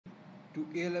to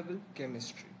A-Level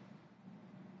Chemistry.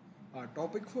 Our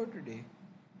topic for today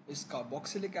is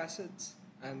carboxylic acids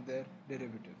and their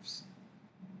derivatives.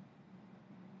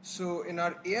 So in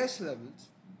our AS levels,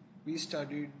 we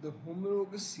studied the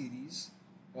homologous series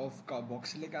of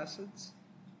carboxylic acids.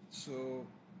 So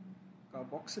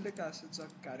carboxylic acids are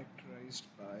characterized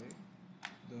by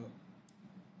the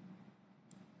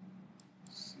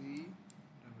C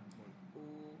double bond O,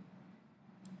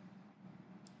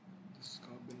 this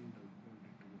carbon double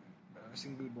bonded to a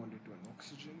single bonded to an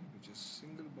oxygen, which is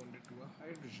single bonded to a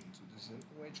hydrogen. So this is an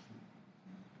OH group.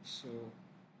 So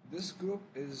this group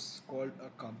is called a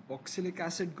carboxylic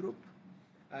acid group,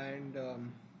 and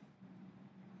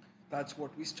that's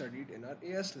what we studied in our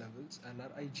AS levels and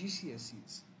our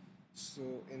IGCSEs.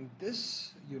 So in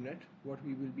this unit, what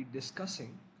we will be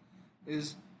discussing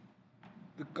is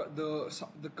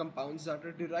the compounds that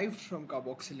are derived from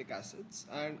carboxylic acids,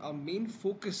 and our main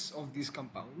focus of these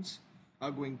compounds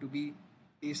are going to be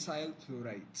acyl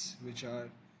chlorides, which are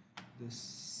the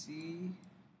COCl,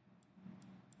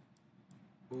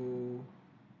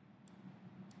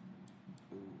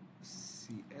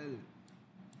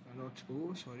 not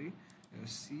O, sorry,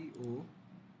 CO,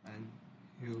 and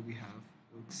here we have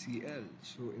Cl.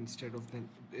 So instead of an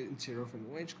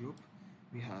OH group,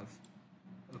 we have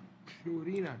a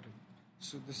chlorine atom.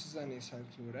 So this is an acyl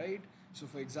chloride. So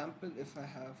for example, if I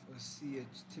have a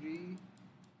CH3,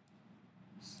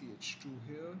 CH2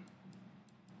 here,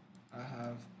 I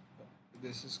have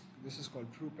this is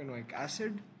called propanoic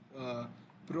acid.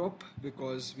 Prop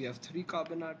because we have 3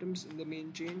 carbon atoms in the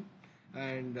main chain,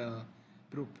 and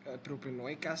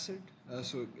propanoic acid.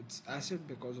 So it's acid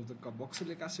because of the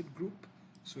carboxylic acid group.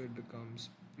 So it becomes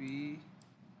PROPAON.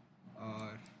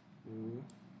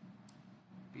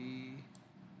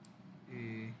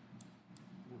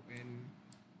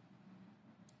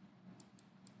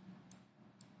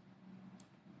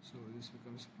 So this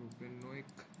becomes propanoic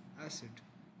acid,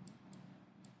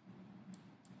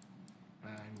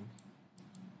 and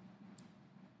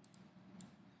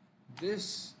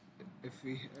this, if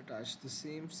we attach the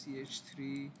same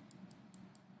CH3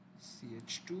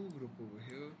 CH2 group over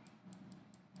here,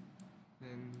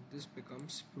 then this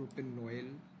becomes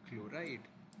propanoyl chloride.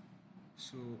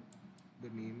 So the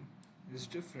name is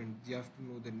different. You have to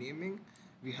know the naming.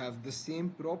 We have the same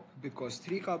prop because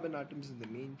 3 carbon atoms in the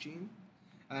main chain,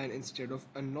 and instead of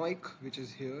anoic, which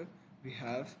is here, we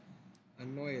have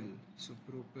anoyl. So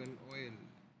propanoyl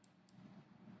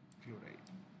chloride.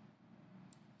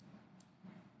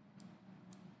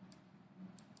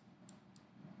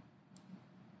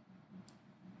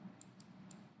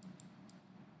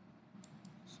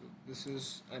 So this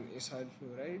is an acyl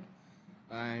chloride,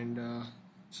 and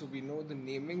so we know the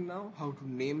naming now, how to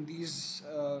name these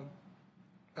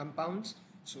compounds,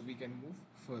 so we can move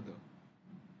further.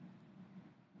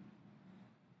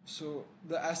 So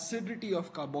the acidity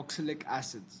of carboxylic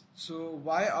acids. So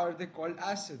why are they called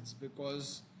acids?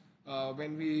 Because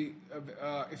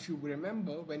if you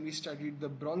remember, when we studied the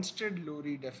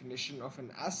Bronsted-Lowry definition of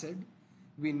an acid,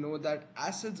 we know that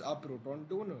acids are proton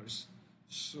donors.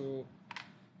 So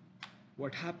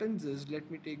what happens is, let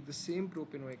me take the same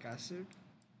propanoic acid.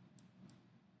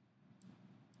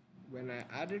 When I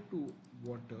add it to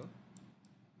water,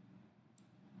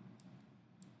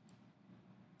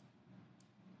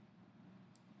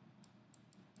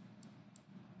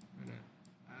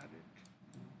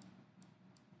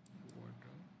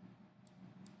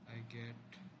 I get,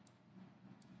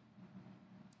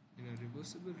 in a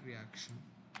reversible reaction,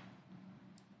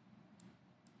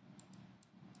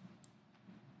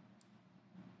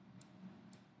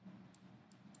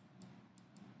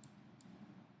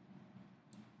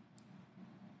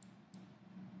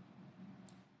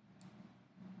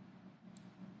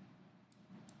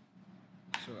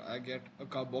 so I get a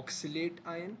carboxylate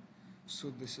ion. So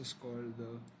this is called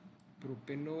the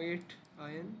propanoate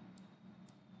ion.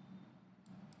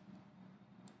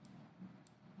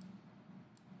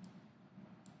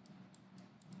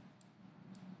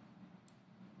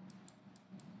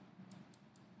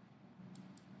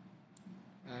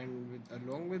 And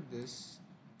along with this,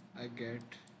 I get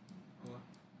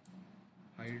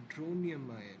a hydronium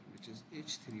ion, which is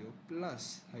H3O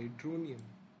plus hydronium.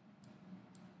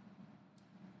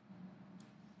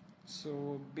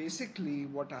 So basically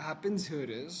what happens here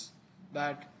is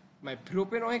that my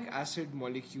propanoic acid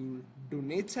molecule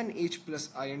donates an H plus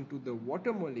ion to the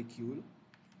water molecule.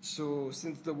 So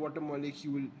since the water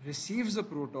molecule receives a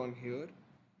proton here,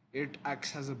 it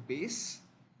acts as a base,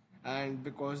 and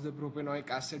because the propanoic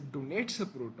acid donates a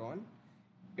proton,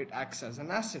 it acts as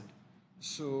an acid.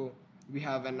 So we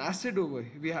have an acid over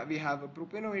here. We have a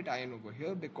propanoate ion over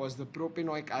here because the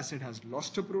propanoic acid has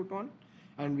lost a proton,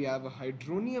 and we have a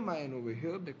hydronium ion over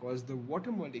here because the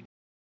water molecule